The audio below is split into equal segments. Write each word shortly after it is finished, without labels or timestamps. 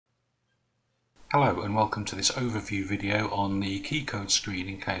Hello and welcome to this overview video on the Keycode screen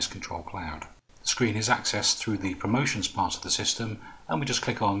in KS Control Cloud. The screen is accessed through the promotions part of the system and we just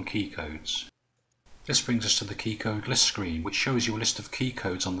click on Keycodes. This brings us to the Keycode list screen, which shows you a list of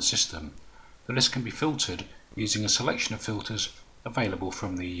keycodes on the system. The list can be filtered using a selection of filters available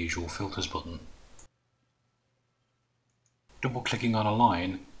from the usual filters button. Double clicking on a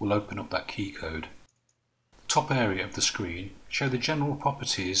line will open up that keycode. The top area of the screen show the general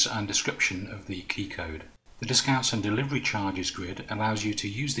properties and description of the keycode. The discounts and delivery charges grid allows you to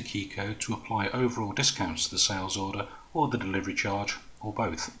use the keycode to apply overall discounts to the sales order or the delivery charge, or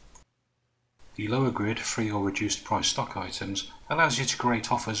both. The lower grid, free or reduced price stock items, allows you to create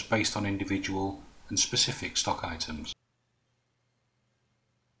offers based on individual and specific stock items.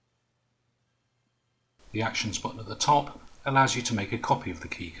 The Actions button at the top allows you to make a copy of the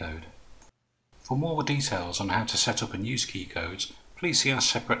keycode. For more details on how to set up and use keycodes, please see our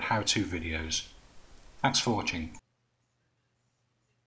separate how-to videos. Thanks for watching.